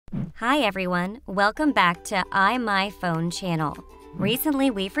Hi everyone, welcome back to iMyFone channel.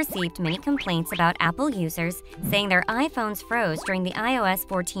 Recently, we've received many complaints about Apple users saying their iPhones froze during the iOS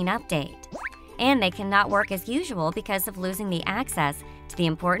 14 update. And they cannot work as usual because of losing the access to the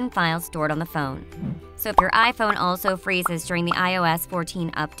important files stored on the phone. So if your iPhone also freezes during the iOS 14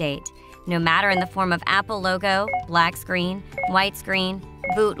 update, no matter in the form of Apple logo, black screen, white screen,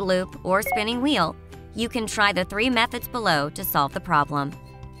 boot loop, or spinning wheel, you can try the 3 methods below to solve the problem.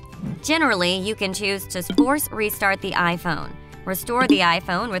 Generally, you can choose to force restart the iPhone, restore the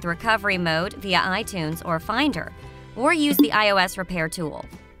iPhone with recovery mode via iTunes or Finder, or use the iOS repair tool.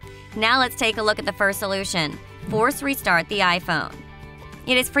 Now let's take a look at the first solution, force restart the iPhone.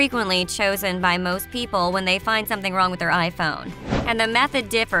 It is frequently chosen by most people when they find something wrong with their iPhone, and the method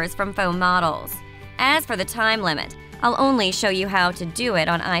differs from phone models. As for the time limit, I'll only show you how to do it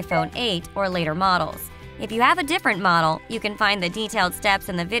on iPhone 8 or later models. If you have a different model, you can find the detailed steps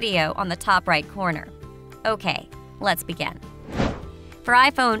in the video on the top right corner. Okay, let's begin. For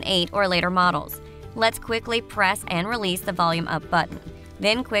iPhone 8 or later models, let's quickly press and release the volume up button.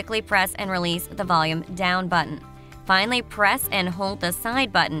 Then quickly press and release the volume down button. Finally, press and hold the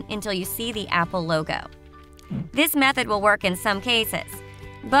side button until you see the Apple logo. This method will work in some cases,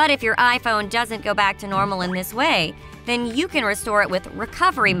 but if your iPhone doesn't go back to normal in this way, then you can restore it with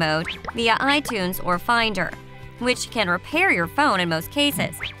recovery mode via iTunes or Finder, which can repair your phone in most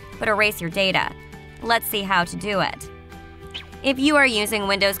cases, but erase your data. Let's see how to do it. If you are using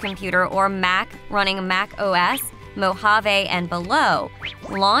Windows Computer or Mac running Mac OS, Mojave, and below,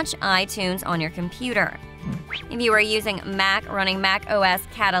 launch iTunes on your computer. If you are using Mac running Mac OS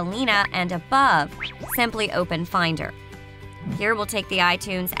Catalina and above, simply open Finder. Here we'll take the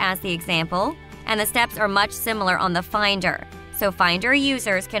iTunes as the example, and the steps are much similar on the Finder, so Finder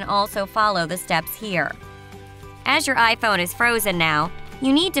users can also follow the steps here. As your iPhone is frozen now,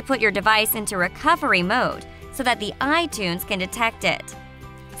 you need to put your device into recovery mode so that the iTunes can detect it.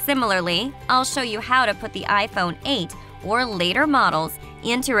 Similarly, I'll show you how to put the iPhone 8 or later models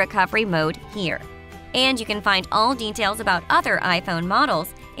into recovery mode here. And you can find all details about other iPhone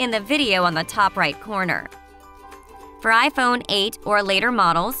models in the video on the top right corner. For iPhone 8 or later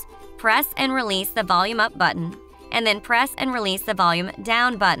models, press and release the volume up button, and then press and release the volume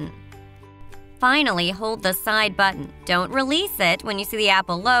down button. Finally, hold the side button. Don't release it when you see the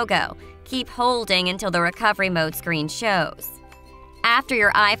Apple logo. Keep holding until the recovery mode screen shows. After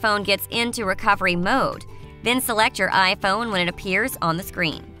your iPhone gets into recovery mode, then select your iPhone when it appears on the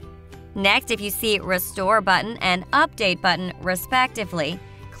screen. Next, if you see Restore button and Update button respectively,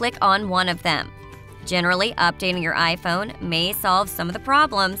 click on one of them. Generally, updating your iPhone may solve some of the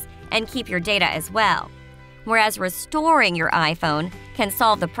problems and keep your data as well, whereas restoring your iPhone can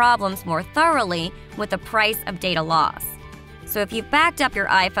solve the problems more thoroughly with the price of data loss. So if you've backed up your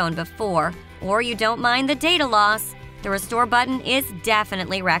iPhone before, or you don't mind the data loss, the Restore button is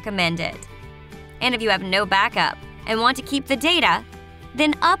definitely recommended. And if you have no backup and want to keep the data,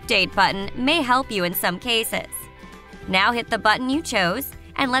 then Update button may help you in some cases. Now hit the button you chose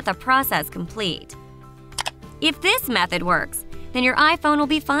and let the process complete. If this method works, then your iPhone will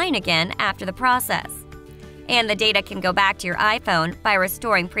be fine again after the process. And the data can go back to your iPhone by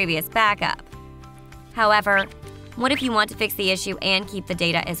restoring previous backup. However, what if you want to fix the issue and keep the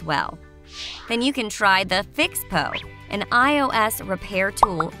data as well? Then you can try the Fixppo, an iOS repair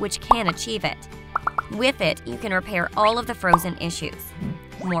tool which can achieve it. With it, you can repair all of the frozen issues.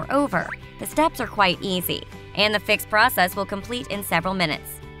 Moreover, the steps are quite easy, and the fix process will complete in several minutes.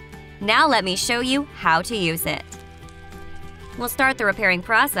 Now let me show you how to use it. We'll start the repairing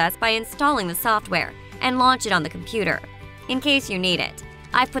process by installing the software and launch it on the computer. In case you need it,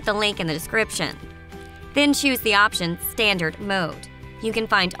 I've put the link in the description. Then choose the option Standard Mode. You can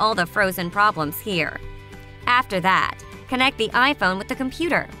find all the frozen problems here. After that, connect the iPhone with the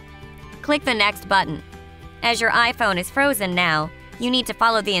computer. Click the Next button. As your iPhone is frozen now, you need to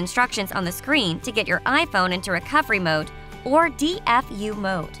follow the instructions on the screen to get your iPhone into recovery mode or DFU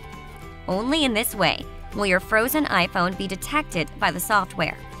mode. Only in this way will your frozen iPhone be detected by the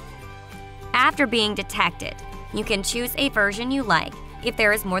software. After being detected, you can choose a version you like if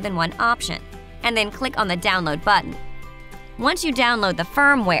there is more than one option, and then click on the Download button. Once you download the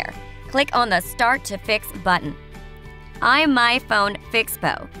firmware, click on the Start to Fix button. iMyFone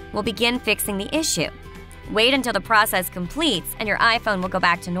Fixppo will begin fixing the issue. Wait until the process completes and your iPhone will go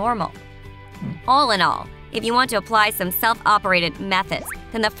back to normal. All in all, if you want to apply some self-operated methods,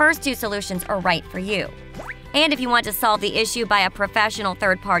 then the first 2 solutions are right for you. And if you want to solve the issue by a professional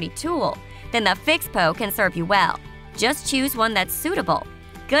third-party tool, then the Fixppo can serve you well. Just choose one that's suitable.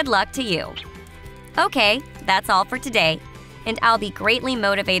 Good luck to you! Okay, that's all for today. and I'll be greatly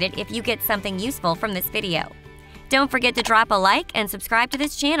motivated if you get something useful from this video. Don't forget to drop a like and subscribe to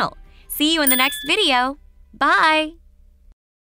this channel. See you in the next video. Bye!